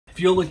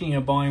you're looking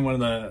at buying one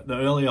of the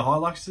earlier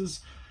Hiluxes,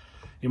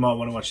 you might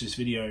want to watch this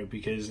video,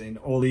 because in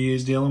all the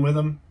years dealing with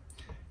them,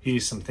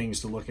 here's some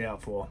things to look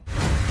out for.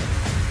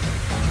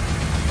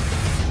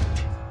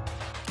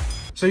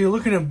 So you're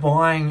looking at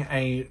buying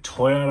a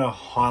Toyota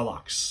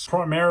Hilux,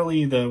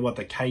 primarily the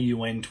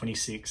KUN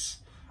 26,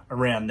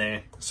 around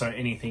there. So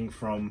anything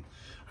from,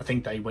 I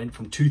think they went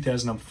from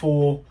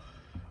 2004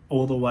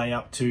 all the way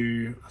up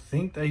to, I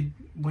think they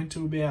went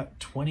to about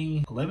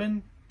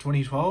 2011,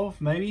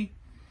 2012 maybe,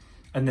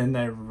 and then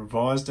they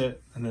revised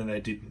it, and then they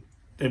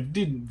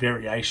did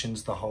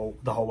variations the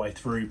whole way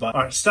through. But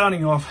all right,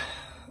 starting off,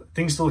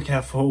 things to look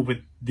out for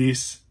with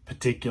this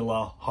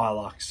particular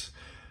Hilux,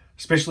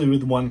 especially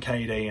with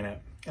 1KD in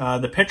it.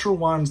 The petrol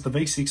ones, the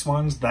V6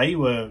 ones, they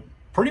were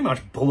pretty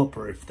much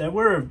bulletproof. They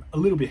were a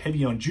little bit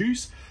heavy on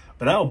juice,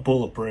 but they were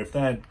bulletproof. They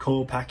had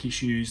coil pack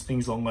issues,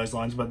 things along those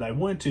lines, but they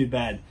weren't too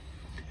bad.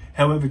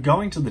 However,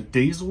 going to the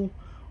diesel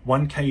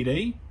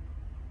 1KD,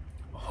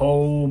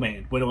 oh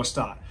man, where do I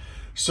start?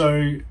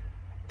 So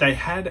they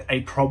had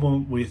a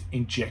problem with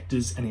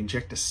injectors and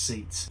injector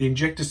seats. The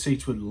injector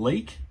seats would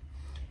leak,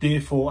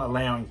 therefore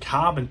allowing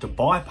carbon to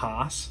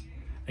bypass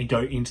and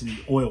go into the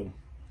oil.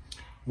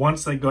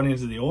 Once they got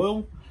into the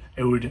oil,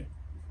 it would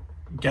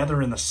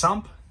gather in the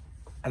sump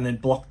and then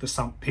block the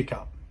sump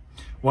pickup.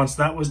 Once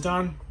that was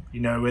done, you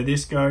know where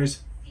this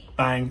goes,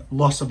 bang,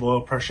 loss of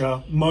oil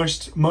pressure.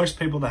 Most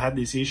people that had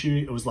this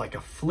issue, it was like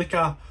a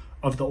flicker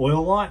of the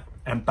oil light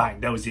and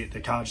bang, that was it.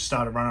 The car just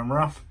started running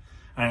rough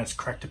and it's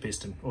cracked a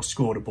piston or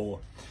scored a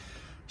bore.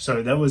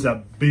 So that was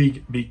a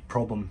big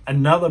problem.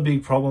 Another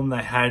big problem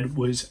they had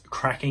was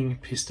cracking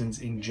pistons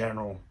in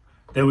general.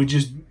 They would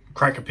just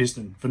crack a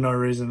piston for no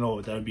reason at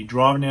all. They would be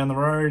driving down the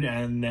road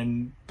and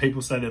then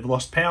people say they've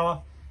lost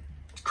power,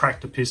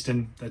 cracked a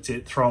piston, that's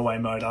it, throw away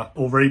motor,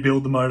 or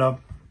rebuild the motor,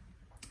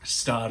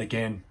 start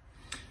again.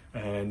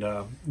 And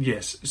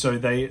yes, so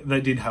they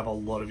did have a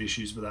lot of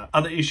issues with that.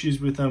 Other issues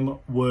with them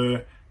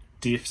were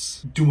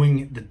diffs.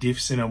 Doing the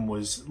diffs in them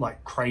was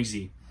like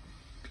crazy.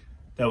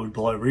 They would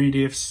blow rear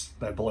diffs,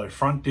 they blow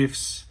front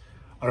diffs.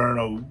 I don't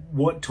know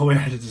what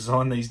Toyota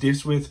designed these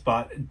diffs with,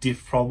 but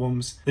diff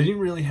problems. They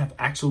didn't really have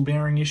axle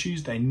bearing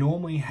issues. They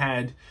normally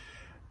had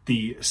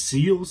the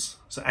seals,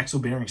 so axle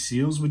bearing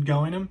seals would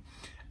go in them.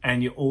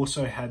 And you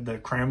also had the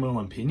crown wheel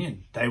and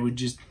pinion. They would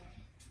just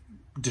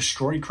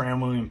destroy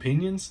crown wheel and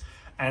pinions,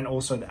 and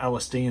also the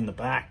LSD in the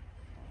back.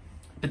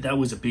 But that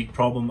was a big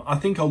problem. I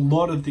think a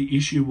lot of the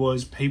issue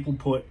was people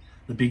put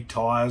the big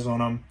tires on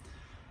them,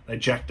 they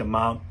jacked them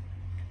up,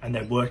 and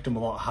they worked them a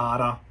lot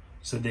harder.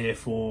 So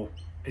therefore,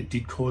 it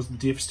did cause the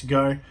diffs to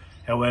go.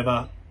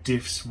 However,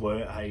 diffs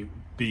were a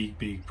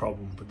big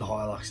problem with the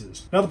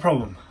Hiluxes. Another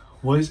problem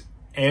was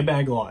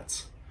airbag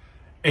lights.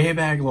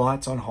 Airbag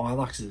lights on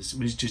Hiluxes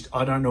was just,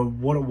 I don't know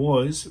what it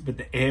was, but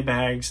the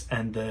airbags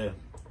and the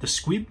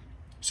squib,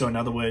 so in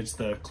other words,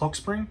 the clock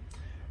spring,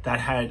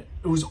 it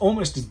was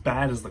almost as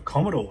bad as the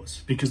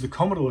Commodores, because the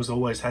Commodores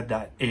always had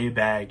that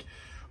airbag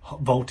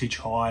voltage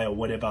high or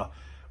whatever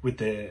with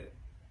the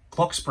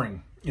clock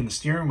spring in the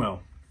steering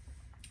wheel.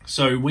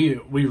 So we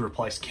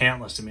replaced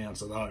countless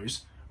amounts of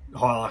those.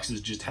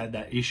 Hiluxes just had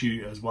that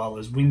issue, as well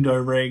as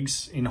window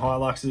regs in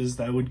Hiluxes.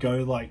 They would go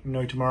like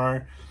no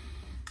tomorrow.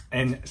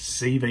 And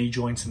CV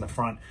joints in the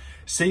front.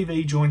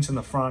 CV joints in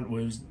the front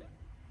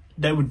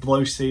they would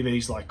blow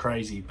CVs like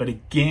crazy. But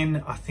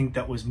again, I think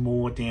that was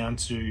more down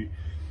to,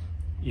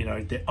 you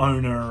know, the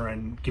owner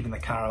and giving the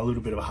car a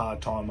little bit of a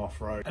hard time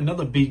off-road.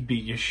 Another big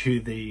issue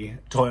the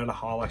Toyota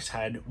Hilux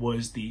had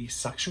was the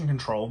suction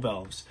control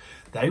valves.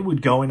 They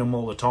would go in them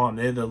all the time.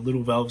 They're the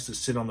little valves that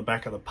sit on the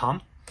back of the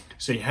pump.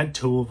 So you had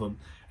two of them.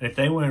 And if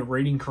they weren't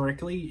reading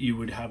correctly, you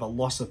would have a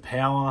loss of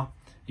power,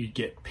 you'd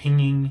get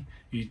pinging,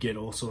 you'd get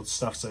all sorts of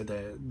stuff. So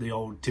the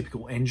old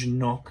typical engine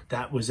knock,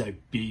 that was a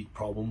big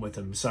problem with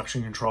them.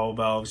 Suction control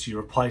valves, you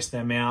replace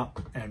them out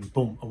and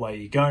boom, away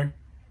you go.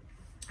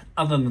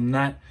 Other than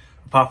that,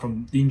 apart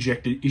from the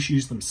injector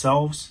issues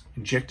themselves,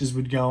 injectors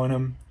would go in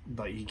them,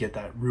 but you get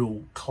that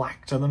real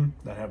clack to them.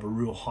 They have a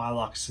real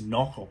Hilux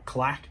knock or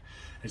clack.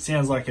 It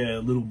sounds like a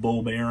little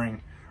ball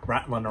bearing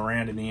rattling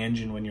around in the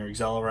engine when you're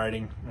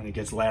accelerating, and it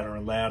gets louder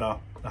and louder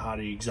the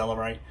harder you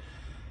accelerate.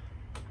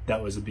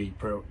 That was a big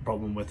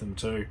problem with them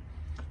too.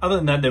 Other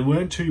than that, they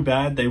weren't too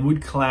bad. They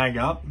would clag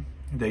up.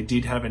 They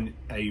did have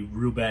a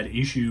real bad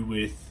issue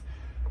with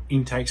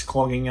intakes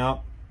clogging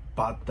up,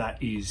 but that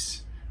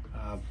is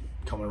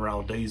common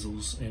rail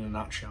diesels in a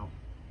nutshell.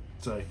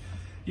 So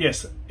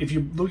yes, if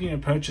you're looking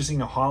at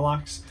purchasing a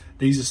Hilux,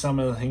 these are some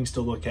of the things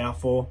to look out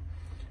for.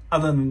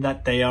 Other than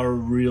that, they are a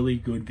really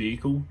good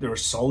vehicle. They're a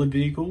solid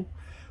vehicle,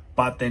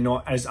 but they're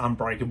not as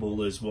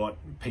unbreakable as what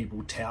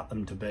people tout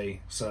them to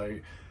be. So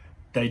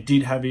they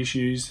did have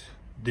issues.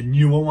 The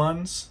newer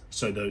ones,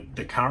 so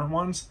the current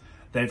ones,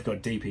 they've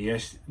got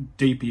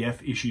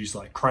DPF issues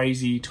like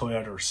crazy.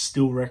 Toyota is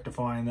still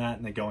rectifying that,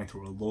 and they're going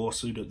through a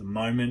lawsuit at the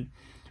moment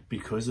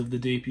because of the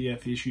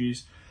DPF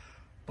issues.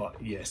 But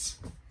yes,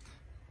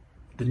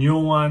 the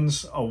newer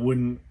ones, I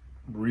wouldn't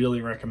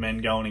really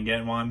recommend going and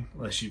getting one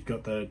unless you've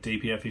got the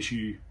DPF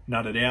issue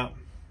nutted out.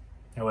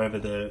 However,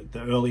 the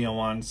earlier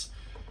ones,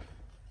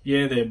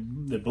 yeah,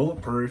 they're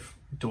bulletproof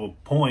to a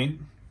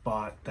point,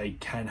 but they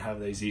can have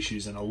these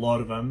issues, and a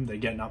lot of them, they're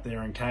getting up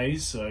there in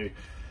Ks, so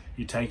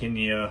you're taking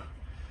your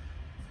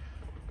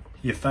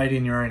fate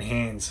in your own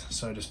hands,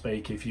 so to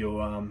speak, if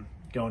you're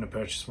going to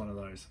purchase one of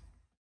those.